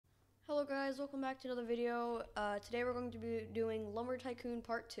Hello guys, welcome back to another video. Today we're going to be doing Lumber Tycoon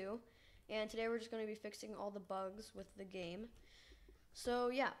Part 2, and today we're just going to be fixing all the bugs with the game. So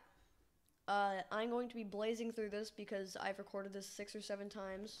yeah, I'm going to be blazing through this because I've recorded this 6 or 7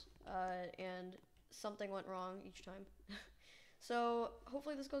 times, and something went wrong each time. So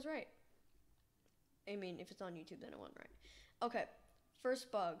hopefully this goes right. I mean, if it's on YouTube then it went right. Okay,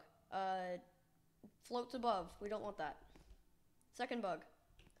 first bug, floats above, we don't want that. Second bug,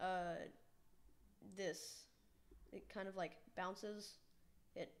 this, it kind of like bounces,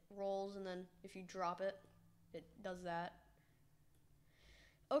 it rolls, and then if you drop it, it does that.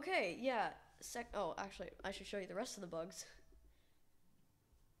 Okay, yeah, oh, actually, I should show you the rest of the bugs.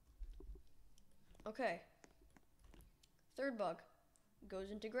 Okay, third bug, goes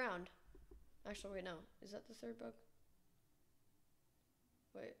into ground. Actually, wait, no, is that the third bug?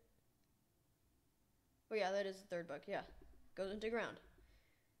 Wait. Oh yeah, that is the third bug, yeah. Goes into ground.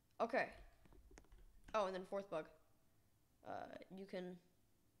 Okay. Oh, and then fourth bug. You can...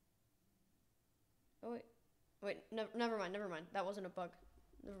 Oh, wait. Wait, never mind. That wasn't a bug.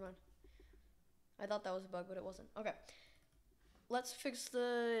 Never mind. I thought that was a bug, but it wasn't. Okay. Let's fix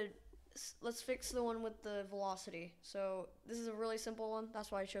the one with the velocity. So, this is a really simple one.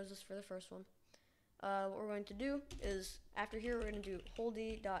 That's why I chose this for the first one. What we're going to do is, after here, we're going to do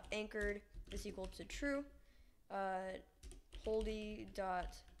holdy.anchored is equal to true.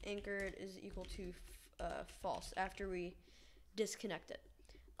 Holdy.anchored is equal to false after we disconnect it.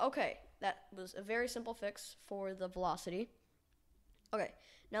 Okay, that was a very simple fix for the velocity. Okay,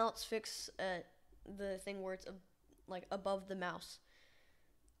 now let's fix the thing where it's like above the mouse.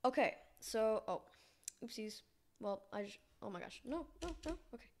 Okay, so, oh, oopsies. Well, oh my gosh, no,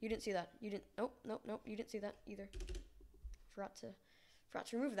 okay, you didn't see that. You didn't, nope, you didn't see that either. Forgot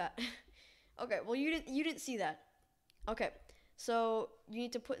to remove that. Okay, well, you didn't see that. Okay, so you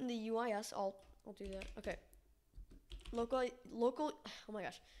need to put in the UIS. I'll do that. Okay. Local oh my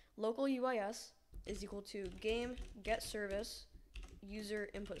gosh. Local UIS is equal to game get service user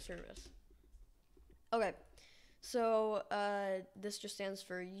input service. Okay. So this just stands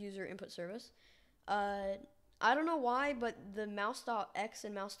for user input service. I don't know why, but the mouse.x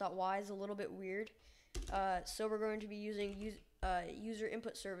and mouse.y is a little bit weird. So we're going to be using user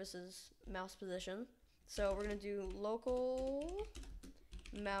input services mouse position. So we're going to do local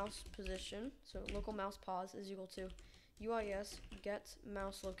mouse position. So local mouse pause is equal to UIS get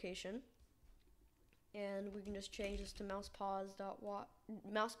mouse location. And we can just change this to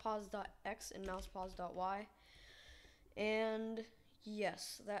mousepause.x and mousepause.y. And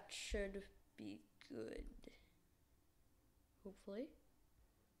yes, that should be good. Hopefully.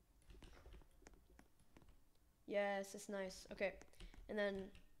 Yes, it's nice. Okay. And then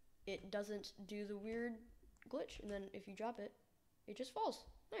it doesn't do the weird glitch, and then if you drop it, it just falls.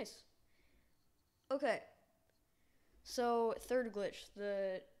 Nice. Okay. So, third glitch,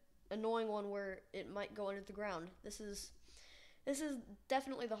 the annoying one where it might go under the ground. This is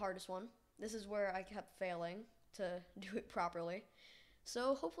definitely the hardest one. This is where I kept failing to do it properly.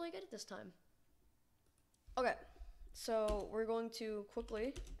 So, hopefully I get it this time. Okay. So, we're going to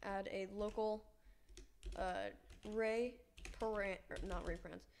quickly add a local ray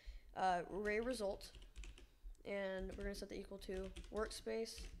result, and we're going to set the equal to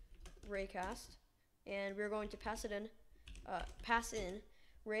workspace raycast, and we're going to pass in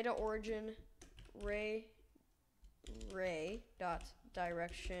ray.origin ray dot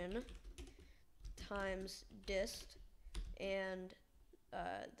direction times dist, and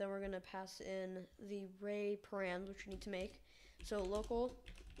then we're going to pass in the ray params, which we need to make. So local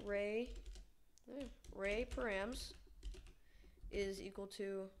ray params is equal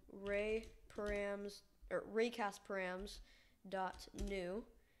to raycast params dot new,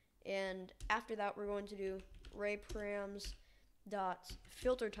 and after that we're going to do ray params dot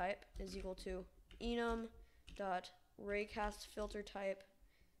filter type is equal to enum dot raycast filter type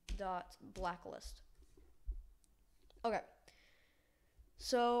dot blacklist. Okay,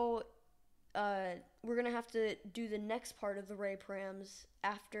 so we're gonna have to do the next part of the ray params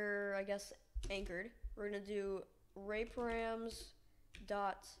after, I guess, anchored. We're gonna do ray params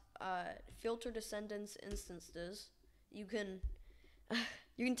dot filter descendants instances. You can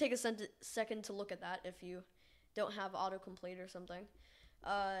take a second to look at that if you don't have autocomplete or something.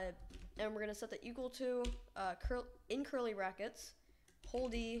 And we're gonna set the equal to in curly brackets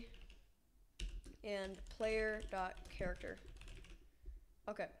holdy and player dot character.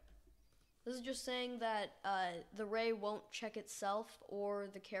 Okay. This is just saying that the ray won't check itself or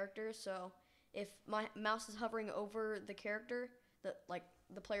the character, so if my mouse is hovering over the character,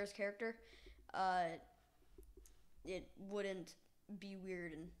 the player's character, it wouldn't be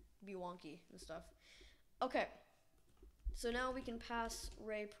weird and be wonky and stuff. Okay, so now we can pass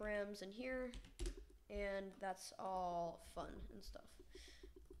ray params in here, and that's all fun and stuff.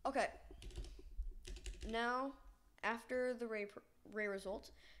 Okay, now after the ray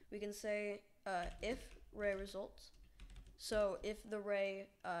result, we can say if ray results. So if the ray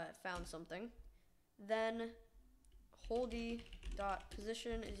found something, then holdy dot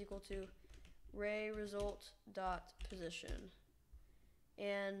position is equal to ray result dot position.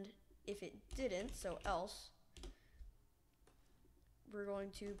 And if it didn't, so else, we're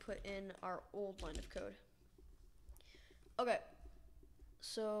going to put in our old line of code. Okay,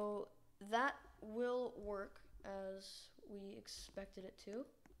 so that will work as we expected it to.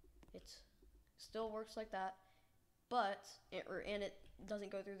 It still works like that, but it doesn't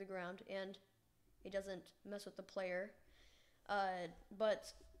go through the ground, and it doesn't mess with the player.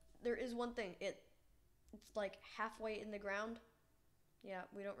 But there is one thing. It's like halfway in the ground. Yeah,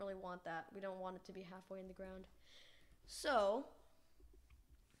 we don't really want that. We don't want it to be halfway in the ground. So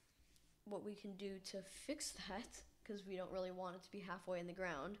what we can do to fix that, because we don't really want it to be halfway in the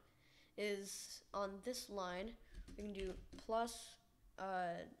ground, is on this line we can do plus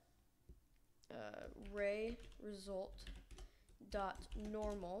ray result dot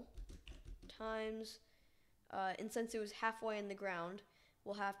normal times and since it was halfway in the ground,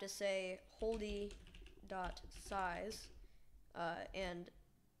 we'll have to say holdy dot size and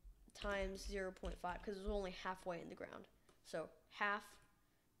times 0.5 because it was only halfway in the ground. So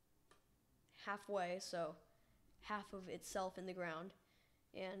halfway, so half of itself in the ground,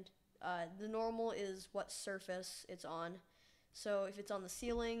 and the normal is what surface it's on. So if it's on the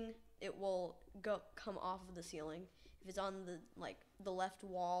ceiling, it will come off of the ceiling. If it's on the left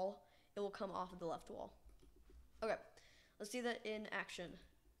wall, it will come off of the left wall. Okay, let's see that in action.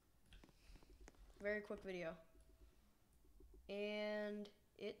 Very quick video. And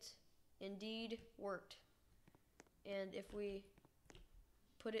it indeed worked. And if we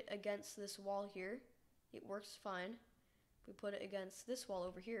put it against this wall here, it works fine. If we put it against this wall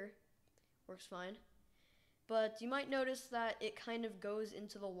over here, works fine. But you might notice that it kind of goes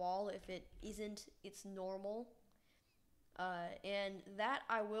into the wall if it isn't its normal. And that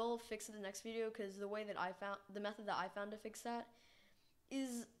I will fix in the next video because the method that I found to fix that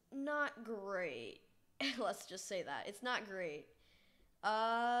is not great. Let's just say that. It's not great.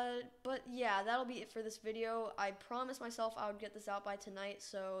 But yeah, that'll be it for this video. I promised myself I would get this out by tonight,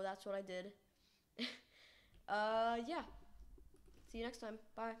 so that's what I did. Yeah. See you next time.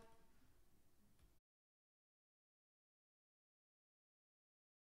 Bye.